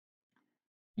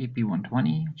AP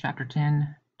 120, Chapter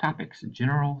 10, Topics,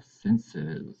 General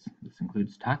Senses. This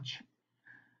includes touch.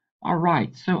 All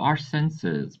right, so our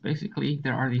senses, basically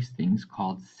there are these things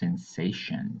called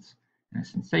sensations. And a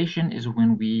sensation is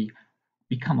when we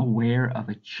become aware of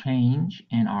a change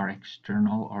in our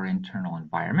external or internal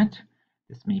environment.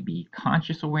 This may be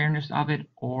conscious awareness of it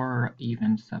or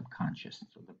even subconscious.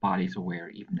 So the body's aware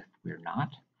even if we're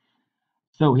not.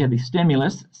 So we have the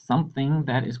stimulus, something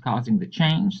that is causing the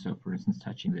change. So for instance,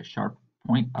 touching the sharp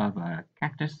point of a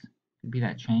cactus could be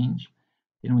that change.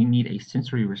 Then we need a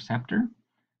sensory receptor.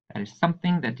 That is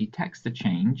something that detects the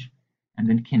change and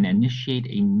then can initiate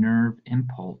a nerve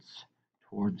impulse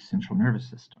toward the central nervous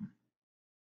system.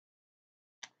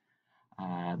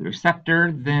 The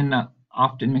receptor then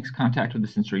often makes contact with the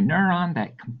sensory neuron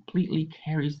that completely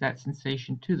carries that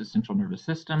sensation to the central nervous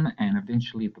system and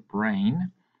eventually the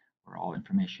brain, where all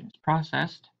information is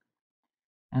processed.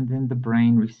 And then the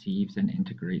brain receives and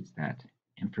integrates that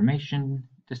information,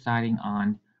 deciding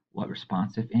on what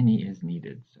response, if any, is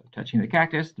needed. So touching the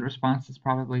cactus, the response is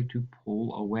probably to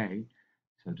pull away,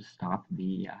 so to stop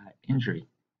the injury.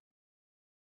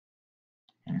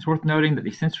 And it's worth noting that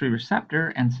the sensory receptor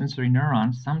and sensory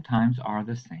neuron sometimes are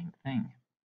the same thing.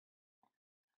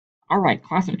 All right,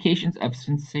 classifications of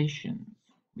sensations.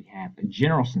 We have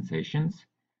general sensations.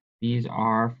 These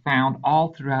are found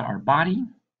all throughout our body.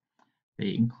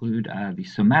 They include the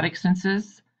somatic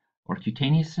senses or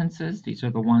cutaneous senses. These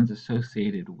are the ones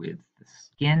associated with the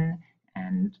skin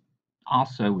and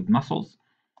also with muscles.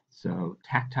 So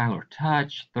tactile or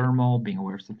touch, thermal, being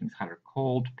aware of something's hot or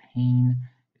cold, pain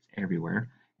is everywhere.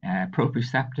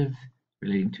 Proprioceptive,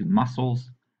 relating to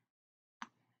muscles.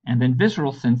 And then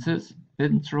visceral senses.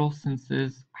 Visceral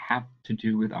senses have to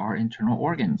do with our internal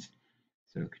organs.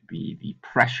 So it could be the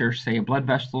pressure, say, of blood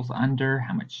vessels under,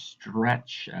 how much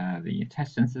stretch the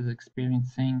intestines is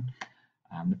experiencing,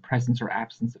 the presence or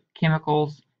absence of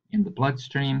chemicals in the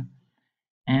bloodstream,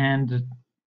 and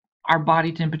our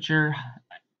body temperature,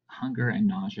 hunger, and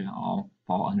nausea all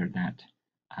fall under that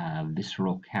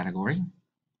visceral category.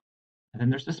 And then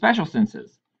there's the special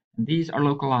senses. And these are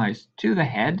localized to the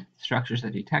head. Structures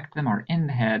that detect them are in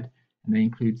the head, and they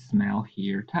include smell,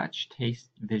 hear, touch, taste,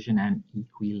 vision, and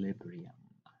equilibrium.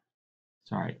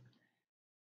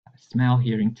 Smell,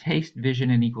 hearing, taste,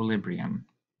 vision, and equilibrium.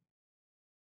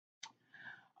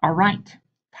 All right,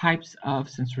 types of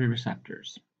sensory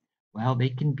receptors. Well, they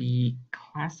can be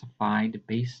classified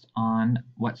based on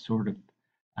what sort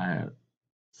of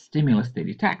stimulus they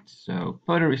detect. So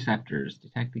photoreceptors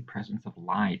detect the presence of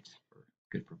light,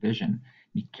 good for vision.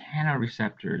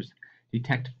 Mechanoreceptors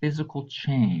detect physical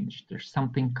change. There's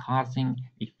something causing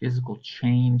a physical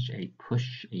change, a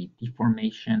push, a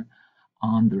deformation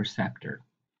on the receptor.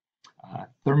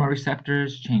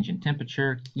 Thermoreceptors, change in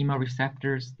temperature.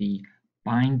 Chemoreceptors, the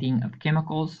binding of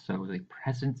chemicals, so the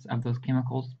presence of those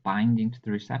chemicals binding to the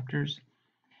receptors.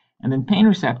 And then pain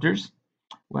receptors,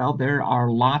 well, there are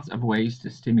lots of ways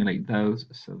to stimulate those,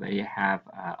 so they have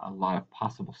a lot of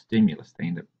possible stimulus. They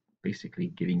end up basically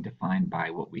getting defined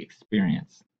by what we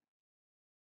experience.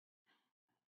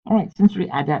 All right,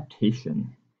 sensory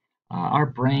adaptation. Our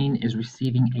brain is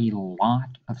receiving a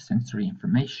lot of sensory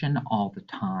information all the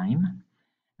time.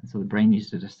 And so the brain needs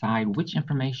to decide which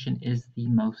information is the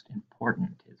most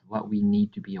important, is what we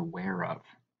need to be aware of.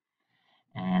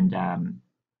 And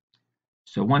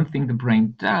so one thing the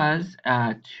brain does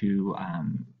to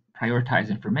prioritize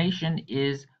information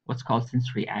is what's called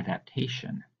sensory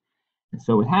adaptation. And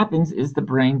so what happens is the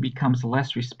brain becomes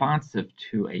less responsive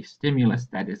to a stimulus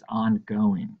that is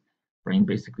ongoing. Brain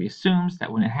basically assumes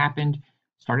that when it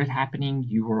started happening,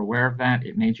 you were aware of that,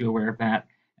 it made you aware of that,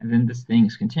 and then this thing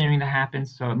is continuing to happen,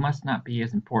 so it must not be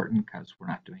as important because we're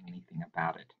not doing anything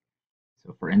about it.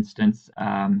 So for instance,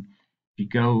 if you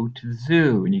go to the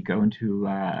zoo and you go into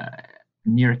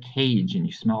near a cage and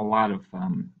you smell a lot of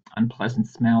unpleasant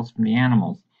smells from the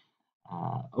animals,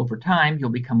 over time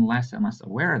you'll become less and less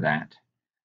aware of that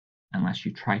unless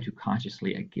you try to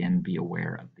consciously again be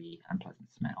aware of the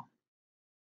unpleasant smell.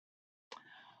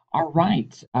 All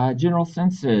right, general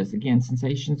senses. Again,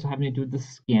 sensations having to do with the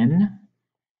skin,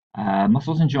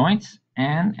 muscles and joints,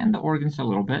 and the organs a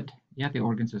little bit. Yeah, the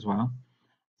organs as well.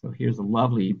 So here's a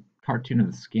lovely cartoon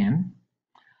of the skin.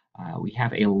 We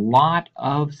have a lot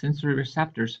of sensory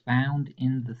receptors found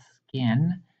in the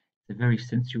skin. It's a very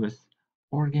sensuous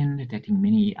organ detecting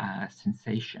many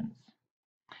sensations.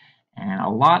 And a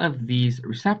lot of these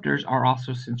receptors are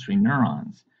also sensory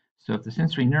neurons. So if the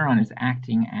sensory neuron is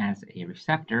acting as a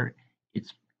receptor,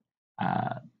 its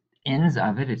ends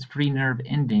of it, its free nerve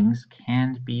endings,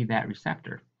 can be that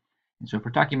receptor. And so if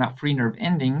we're talking about free nerve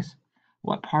endings,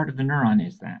 what part of the neuron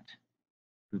is that?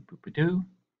 boop, boop, boop, doo.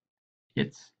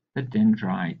 It's the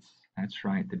dendrites. That's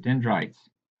right, the dendrites.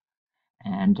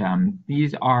 And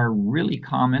these are really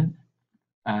common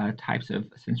types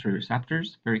of sensory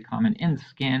receptors, very common in the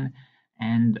skin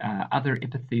and other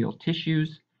epithelial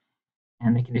tissues.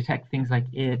 And they can detect things like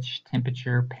itch,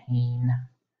 temperature, pain,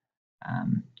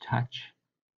 touch.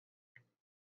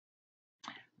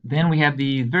 Then we have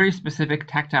the very specific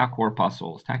tactile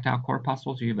corpuscles. Tactile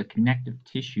corpuscles, you have a connective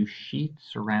tissue sheath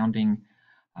surrounding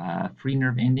free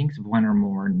nerve endings of one or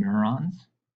more neurons.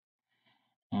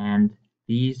 And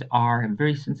these are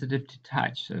very sensitive to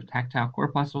touch. So tactile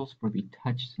corpuscles for the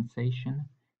touch sensation.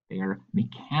 They are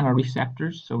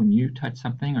mechanoreceptors. So when you touch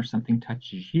something or something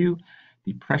touches you,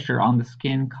 the pressure on the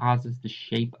skin causes the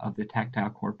shape of the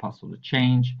tactile corpuscle to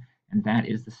change. And that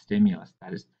is the stimulus.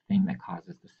 That is the thing that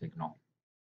causes the signal.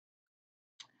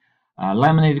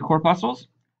 Laminated corpuscles,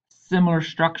 similar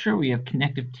structure. We have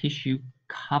connective tissue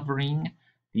covering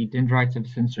the dendrites of a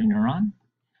sensory neuron.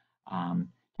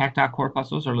 Tactile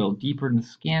corpuscles are a little deeper in the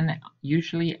skin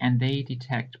usually, and they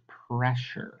detect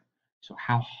pressure. So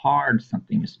how hard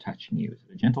something is touching you. Is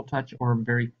it a gentle touch or a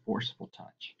very forceful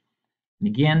touch? And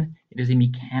again, it is a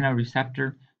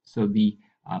mechanoreceptor, so the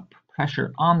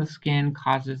pressure on the skin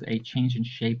causes a change in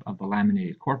shape of the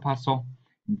laminated corpuscle.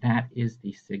 That is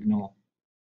the signal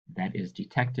that is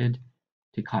detected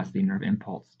to cause the nerve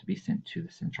impulse to be sent to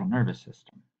the central nervous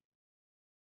system.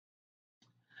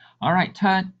 All right,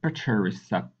 temperature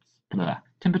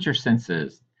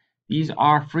senses. These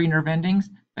are free nerve endings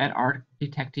that are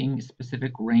detecting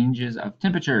specific ranges of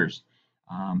temperatures.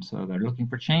 So they're looking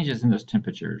for changes in those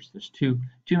temperatures. There's two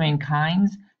main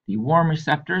kinds. The warm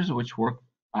receptors, which work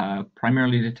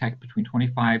primarily to detect between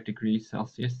 25 degrees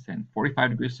Celsius and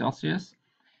 45 degrees Celsius,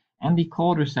 and the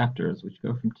cold receptors, which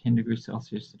go from 10 degrees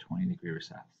Celsius to 20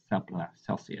 degrees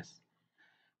Celsius.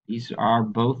 These are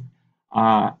both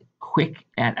quick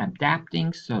at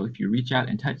adapting, so if you reach out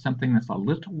and touch something that's a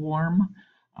little warm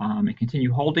and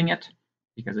continue holding it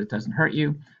because it doesn't hurt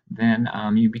you, then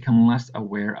you become less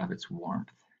aware of its warmth.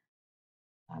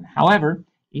 However,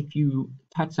 if you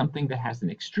touch something that has an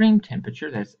extreme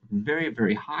temperature that's very,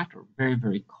 very hot or very,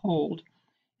 very cold,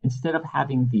 instead of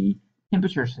having the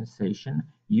temperature sensation,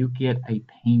 you get a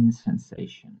pain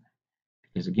sensation.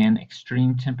 Because again,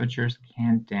 extreme temperatures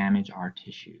can damage our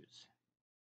tissues.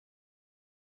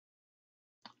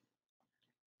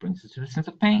 Brings us to the sense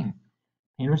of pain.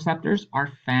 Pain receptors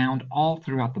are found all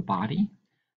throughout the body,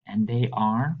 and they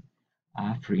are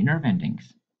free nerve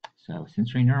endings. So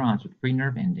sensory neurons with free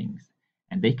nerve endings.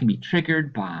 And they can be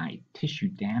triggered by tissue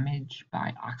damage,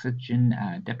 by oxygen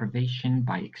deprivation,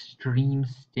 by extreme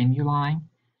stimuli.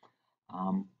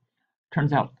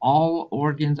 Turns out all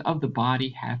organs of the body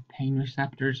have pain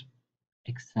receptors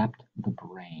except the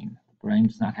brain. The brain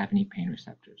does not have any pain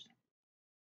receptors.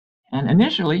 And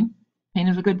initially, pain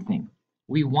is a good thing.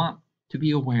 We want to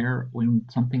be aware when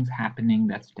something's happening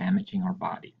that's damaging our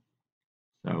body.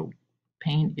 So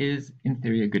pain is, in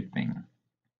theory, a good thing.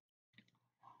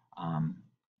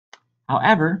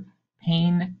 However,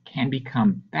 pain can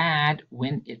become bad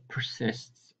when it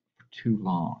persists for too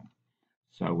long.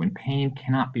 So when pain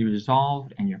cannot be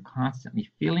resolved and you're constantly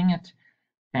feeling it,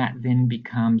 that then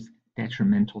becomes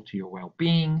detrimental to your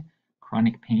well-being.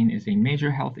 Chronic pain is a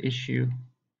major health issue,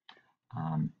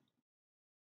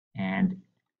 and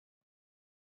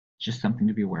just something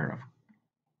to be aware of.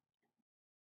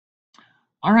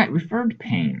 All right, referred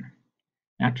pain.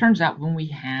 Now, it turns out when we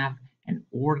have an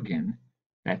organ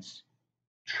that's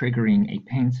triggering a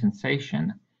pain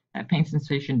sensation, that pain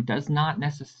sensation does not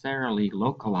necessarily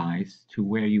localize to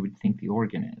where you would think the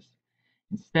organ is.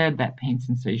 Instead, that pain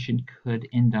sensation could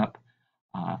end up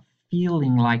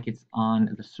feeling like it's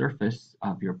on the surface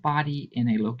of your body in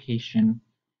a location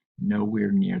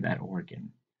nowhere near that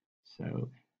organ. So,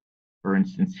 for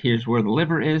instance, here's where the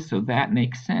liver is, so that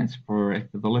makes sense for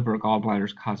if the liver or gallbladder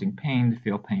is causing pain, to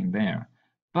feel pain there.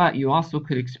 But you also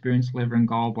could experience liver and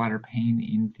gallbladder pain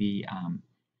in the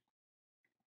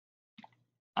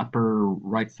upper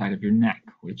right side of your neck,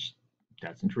 which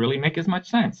doesn't really make as much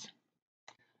sense.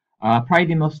 Probably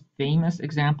the most famous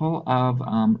example of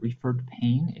referred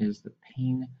pain is the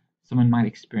pain someone might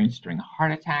experience during a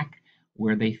heart attack,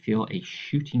 where they feel a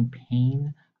shooting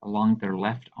pain along their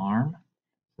left arm.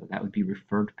 So that would be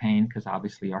referred pain, because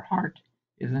obviously our heart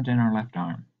isn't in our left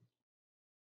arm.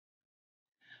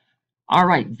 All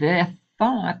right, the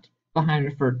thought behind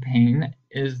referred pain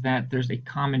is that there's a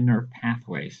common nerve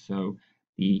pathway. So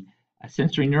the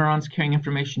sensory neurons carrying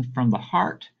information from the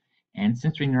heart and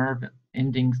sensory nerve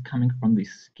endings coming from the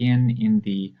skin in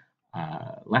the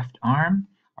left arm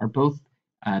are both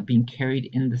being carried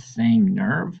in the same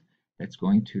nerve that's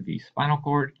going to the spinal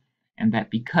cord, and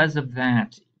that because of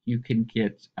that, you can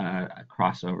get a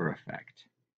crossover effect.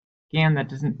 Again, that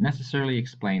doesn't necessarily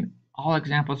explain all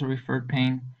examples of referred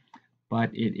pain, but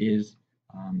it is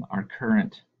our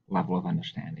current level of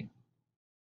understanding.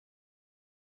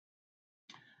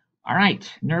 All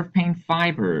right, nerve pain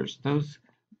fibers. Those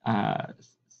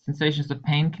sensations of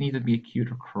pain can either be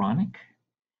acute or chronic.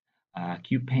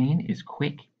 Acute pain is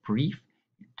quick, brief.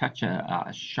 You touch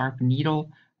a sharp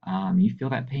needle, you feel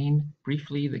that pain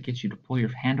briefly that gets you to pull your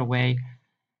hand away,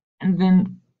 and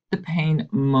then the pain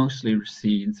mostly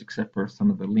recedes except for some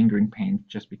of the lingering pain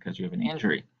just because you have an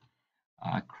injury.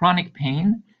 Chronic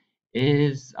pain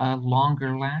is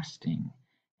longer lasting,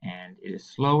 and it is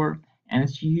slower, and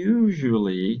it's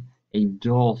usually a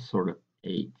dull sort of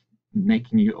ache,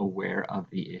 making you aware of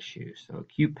the issue. So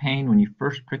acute pain when you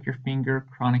first prick your finger,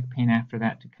 chronic pain after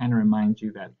that to kind of remind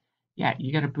you that, yeah,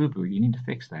 you got a boo-boo, you need to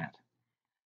fix that.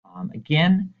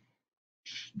 Again,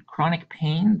 chronic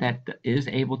pain that is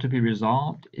able to be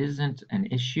resolved isn't an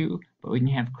issue, but when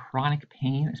you have chronic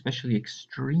pain, especially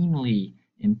extremely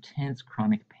intense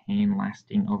chronic pain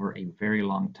lasting over a very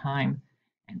long time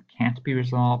and can't be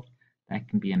resolved, that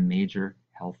can be a major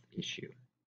health issue.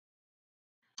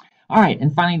 All right,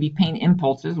 and finally, the pain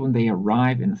impulses, when they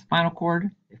arrive in the spinal cord,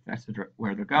 if that's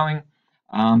where they're going,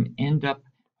 end up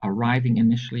arriving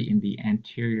initially in the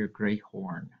anterior gray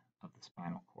horn of the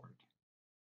spinal cord.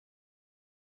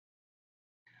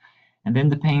 And then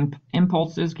the pain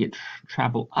impulses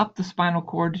travel up the spinal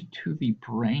cord to the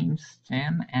brain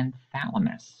stem and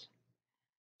thalamus.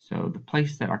 So the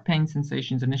place that our pain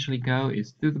sensations initially go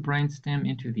is through the brain stem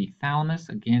into the thalamus.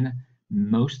 Again,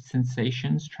 most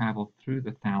sensations travel through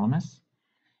the thalamus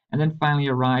and then finally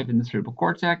arrive in the cerebral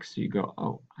cortex. So you go,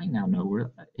 oh, I now know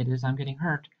where it is I'm getting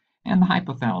hurt. And the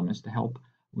hypothalamus to help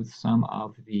with some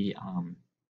of the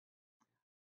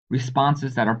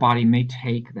responses that our body may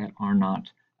take that are not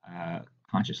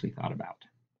consciously thought about.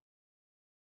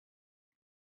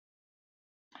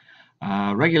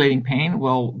 Regulating pain,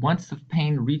 well, once the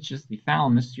pain reaches the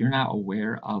thalamus, you're now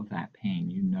aware of that pain.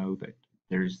 You know that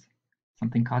there's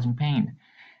something causing pain.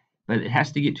 But it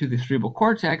has to get to the cerebral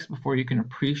cortex before you can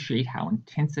appreciate how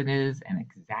intense it is and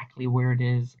exactly where it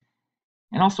is,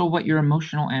 and also what your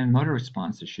emotional and motor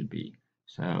responses should be.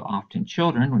 So often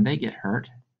children, when they get hurt,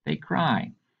 they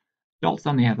cry. Adults,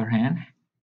 on the other hand,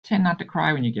 tend not to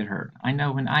cry when you get hurt. I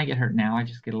know when I get hurt now, I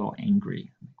just get a little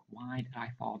angry. Like, why did I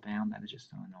fall down? That is just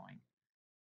so annoying.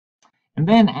 And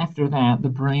then after that, the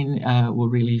brain will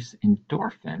release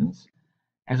endorphins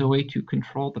as a way to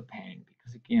control the pain.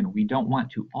 Because again, we don't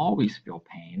want to always feel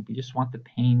pain. We just want the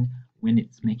pain when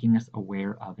it's making us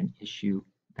aware of an issue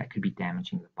that could be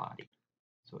damaging the body.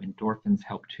 So endorphins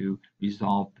help to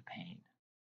resolve the pain.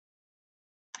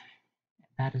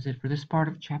 That is it for this part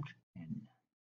of chapter 10.